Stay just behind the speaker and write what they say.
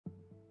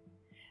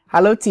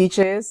Hello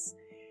teachers!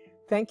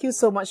 Thank you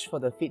so much for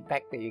the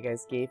feedback that you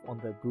guys gave on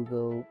the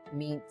Google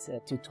Meet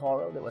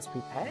tutorial that was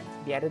prepared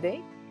the other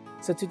day.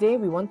 So today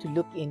we want to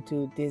look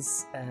into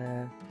this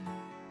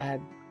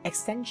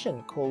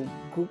extension called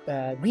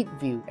Grid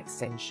View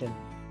extension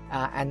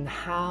and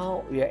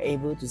how we are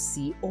able to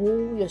see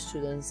all your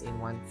students in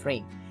one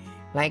frame.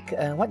 Like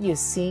what you're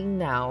seeing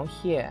now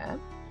here,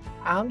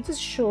 I'll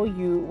just show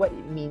you what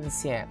it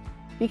means here.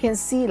 You can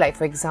see, like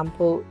for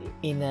example,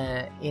 in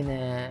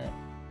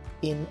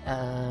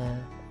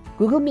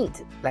Google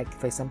Meet, like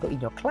for example in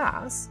your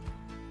class,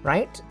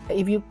 right?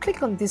 If you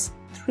click on this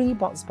three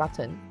box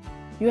button,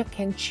 you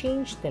can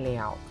change the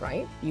layout,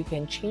 right? You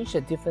can change the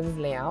different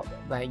layout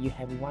where you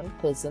have one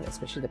person,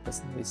 especially the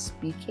person who is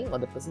speaking or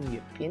the person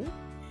you pin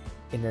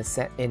in the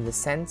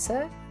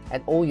center,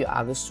 and all your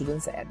other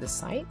students are at the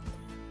side.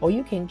 Or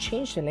you can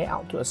change the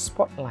layout to a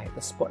spotlight.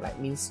 The spotlight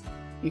means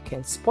you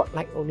can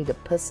spotlight only the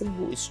person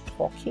who is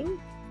talking,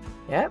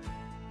 yeah.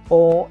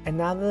 Or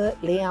another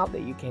layout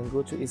that you can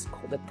go to is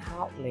called the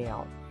tiled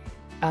layout.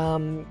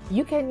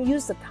 You can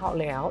use the tiled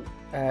layout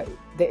that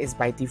is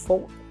by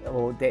default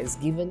or that is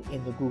given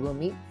in the Google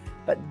Meet,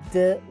 but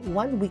the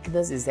one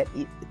weakness is that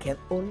it can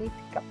only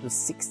pick up to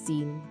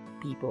 16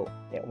 people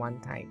at one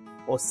time,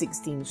 or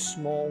 16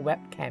 small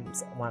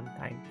webcams at one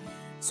time.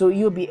 So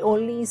you'll be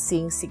only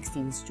seeing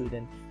 16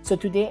 students. So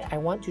today I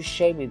want to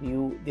share with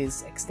you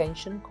this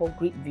extension called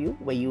Grid View,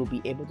 where you'll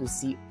be able to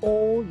see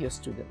all your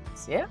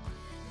students. Yeah.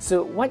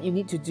 So what you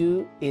need to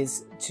do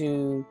is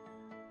to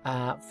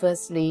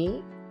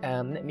firstly,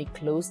 let me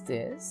close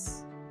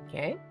this,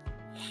 okay?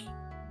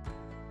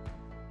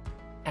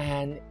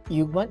 And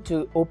you want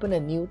to open a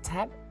new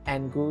tab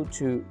and go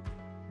to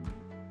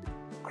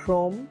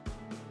Chrome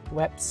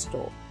Web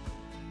Store.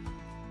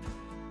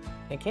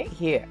 Okay,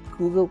 here,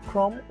 Google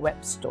Chrome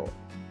Web Store.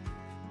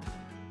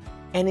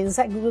 And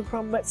inside Google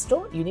Chrome Web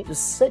Store, you need to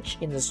search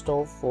in the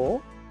store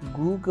for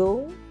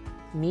Google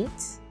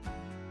Meet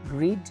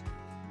Grid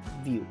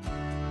View.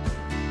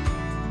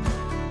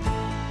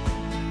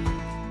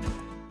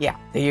 Yeah,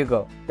 there you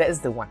go. That is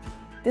the one.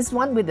 This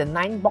one with the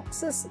 9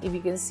 boxes, if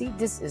you can see,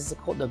 this is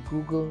called the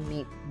Google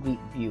Meet Grid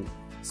View.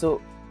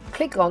 So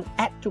click on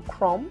Add to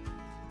Chrome,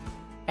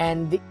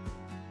 and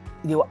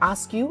they will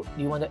ask you,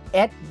 do you want to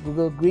add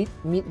Google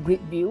Meet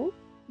Grid View?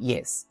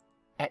 Yes,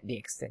 add the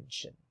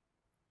extension.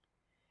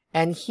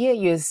 And here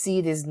you'll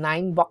see these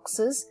 9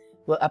 boxes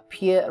will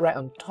appear right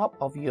on top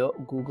of your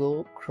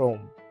Google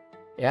Chrome.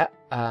 Yeah,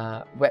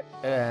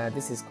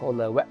 this is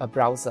called a web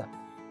browser,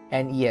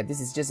 and yeah,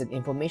 this is just an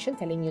information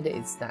telling you that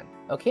it's done.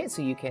 Okay,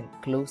 so you can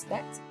close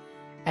that,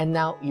 and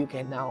now you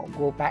can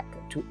go back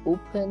to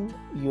open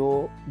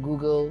your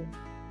Google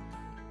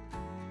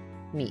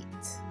Meet.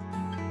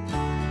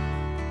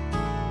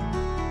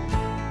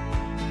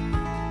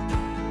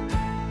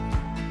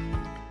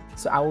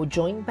 So I will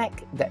join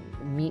back that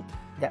Meet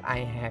that I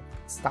had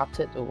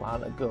started a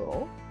while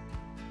ago.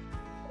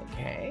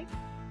 Okay.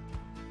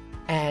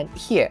 And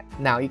here,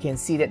 now you can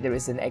see that there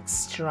is an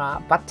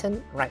extra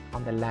button right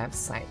on the left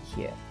side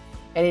here.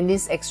 And in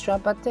this extra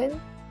button,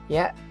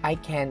 yeah, I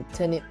can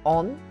turn it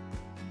on.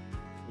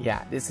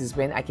 Yeah, this is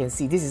when I can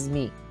see this is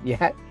me.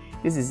 Yeah,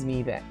 this is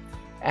me there.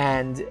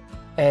 And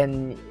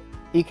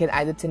you can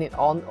either turn it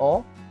on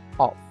or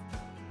off.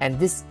 And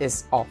this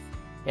is off.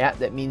 Yeah,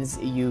 that means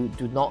you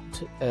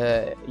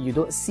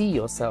don't see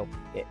yourself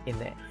in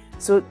there.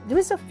 So there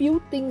is a few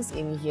things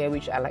in here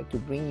which I like to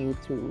bring you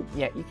through.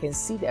 Yeah, you can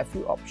see there are a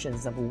few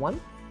options. Number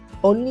one,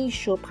 only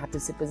show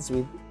participants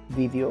with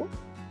video.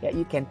 Yeah,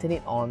 you can turn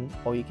it on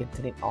or you can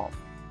turn it off.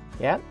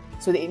 Yeah,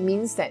 so it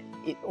means that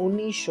it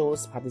only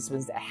shows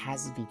participants that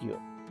has video.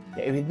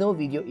 Yeah, if with no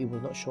video, it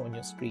will not show on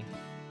your screen.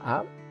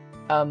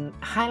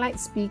 Highlight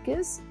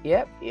speakers.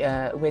 Yeah,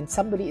 when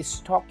somebody is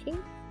talking,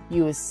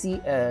 you will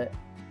see a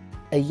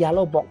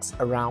yellow box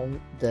around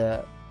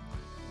the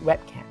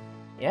webcam.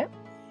 Yeah.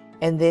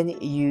 And then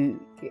you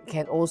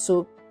can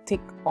also tick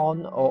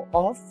on or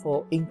off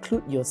or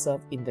include yourself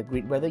in the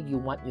grid, whether you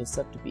want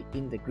yourself to be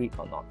in the grid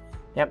or not.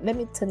 Yep, let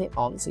me turn it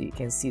on so you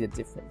can see the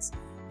difference.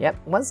 Yep,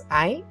 once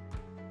I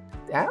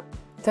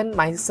turn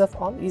myself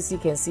on, you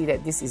can see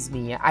that this is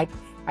me.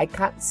 You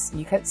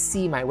can't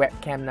see my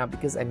webcam now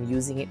because I'm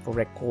using it for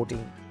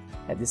recording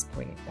at this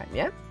point in time.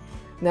 Yeah.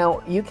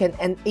 Now you can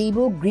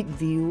enable Grid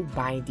View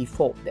by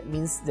default. That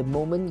means the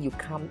moment you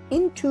come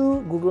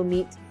into Google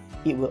Meet,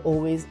 it will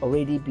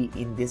already be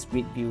in this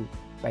Grid View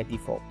by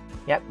default.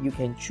 Yep, you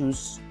can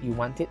choose you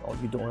want it or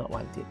you do not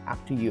want it, up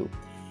to you.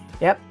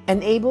 Yep,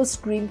 enable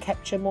screen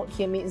capture mode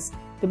here means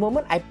the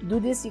moment I do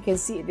this, you can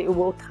see it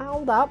will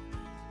count up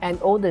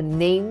and all the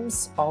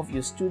names of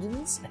your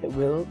students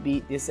will be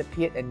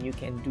disappeared, and you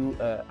can do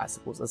I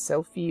suppose a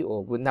selfie,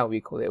 or now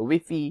we call it a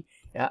Wi-Fi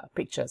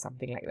picture,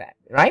 something like that,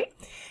 right?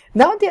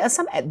 Now there are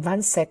some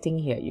advanced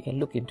settings here, you can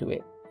look into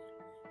it.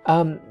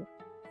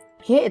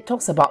 Here it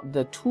talks about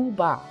the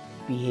toolbar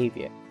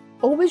behavior.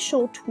 Always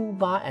show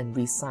toolbar and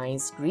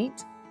resize grid.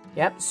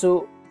 Yep,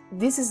 so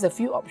this is a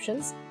few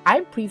options. I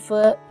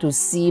prefer to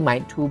see my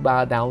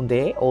toolbar down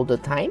there all the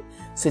time,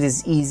 so it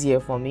is easier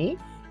for me.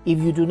 If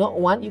you do not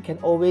want, you can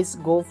always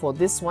go for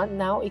this one.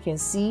 Now you can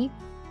see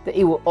that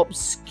it will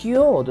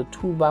obscure the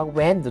toolbar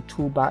when the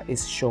toolbar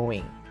is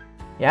showing.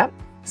 Yeah.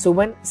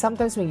 So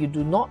sometimes when you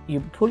do not,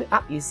 you pull it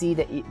up, you see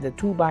that the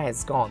toolbar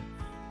has gone.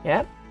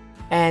 Yeah.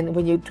 And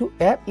when you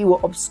it will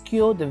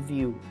obscure the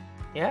view.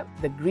 Yeah.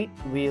 The grid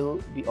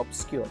will be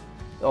obscured,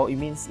 or it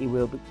means it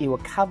will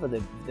cover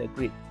the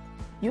grid.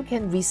 You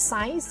can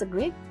resize the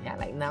grid. Yeah,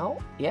 like now.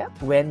 Yeah.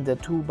 When the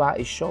toolbar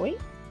is showing.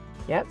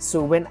 Yeah.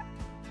 So when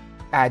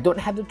I don't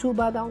have the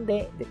toolbar down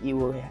there,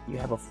 you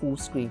have a full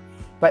screen.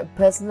 But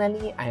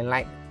personally, I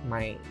like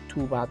my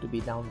toolbar to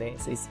be down there,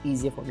 so it's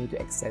easier for me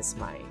to access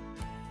my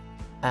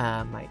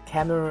my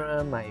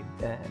camera, my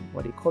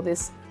what do you call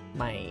this?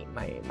 My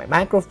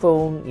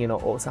microphone, you know,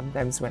 or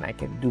sometimes when I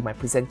can do my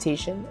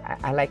presentation,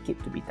 I like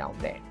it to be down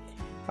there.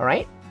 All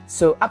right.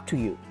 So up to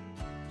you.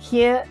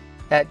 Here,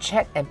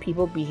 chat and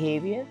people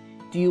behavior.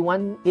 Do you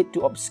want it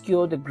to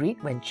obscure the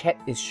grid when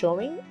chat is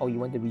showing, or you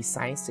want to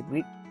resize the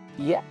grid?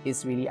 Yeah,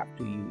 it's really up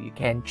to you. You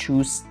can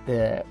choose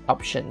the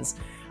options.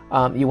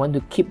 You want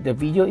to keep the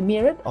video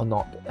mirrored or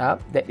not?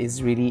 That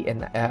is really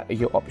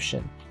your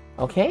option.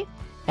 Okay.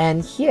 And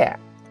here,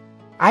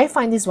 I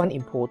find this one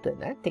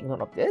important. Take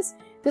note of this.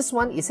 This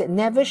one is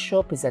never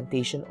show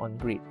presentation on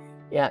grid.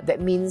 Yeah,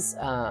 that means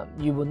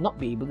you will not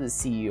be able to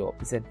see your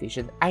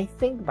presentation. I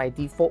think by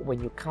default,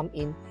 when you come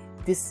in,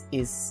 this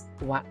is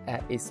what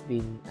is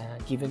being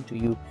given to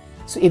you.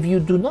 So if you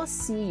do not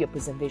see your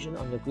presentation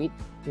on the grid,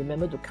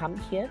 remember to come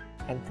here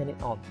and turn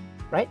it on.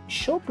 Right?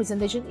 Show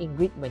presentation in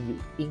grid when you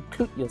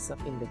include yourself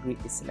in the grid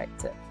is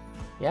selected.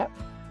 Yeah.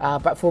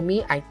 But for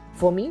me, I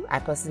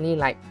personally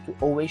like to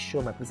always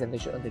show my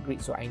presentation on the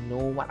grid, so I know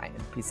what I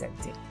am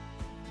presenting.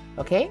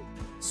 Okay.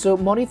 So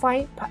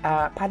modify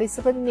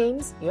participant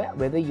names. Yeah.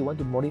 Whether you want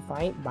to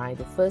modify it by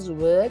the first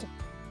word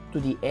to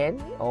the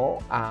end,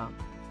 or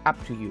up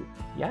to you.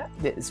 Yeah.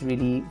 That is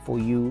really for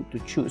you to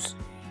choose.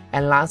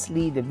 And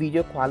lastly, the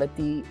video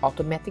quality,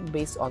 automatic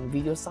based on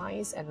video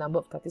size and number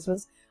of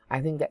participants. I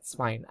think that's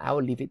fine. I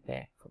will leave it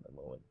there for the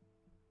moment.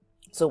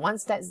 So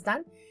once that's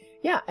done,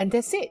 yeah, and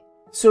that's it.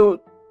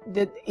 So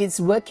it's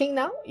working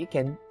now. You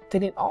can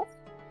turn it off,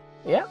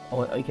 yeah,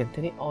 or you can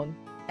turn it on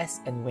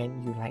as and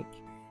when you like.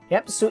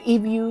 Yep. So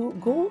if you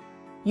go,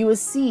 you will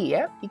see,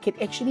 yeah, it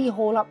can actually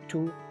hold up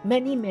to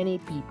many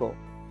people.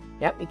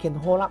 Yep, it can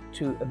hold up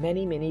to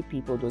many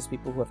people. Those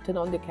people who have turned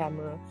on the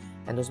camera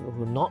and those people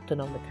who have not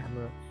turned on the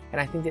camera.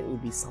 And I think that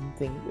would be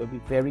something that will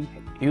be very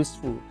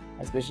useful,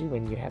 especially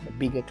when you have a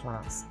bigger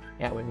class.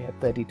 Yeah, when you have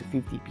 30 to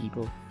 50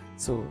 people.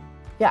 So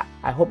yeah,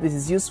 I hope this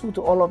is useful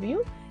to all of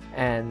you.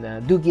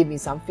 And do give me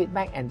some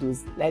feedback, and do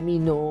let me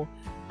know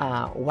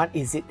what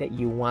is it that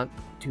you want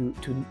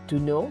to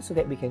know, so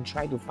that we can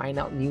try to find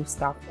out new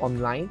stuff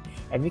online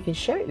and we can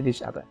share it with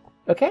each other.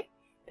 Okay?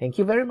 Thank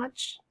you very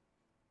much.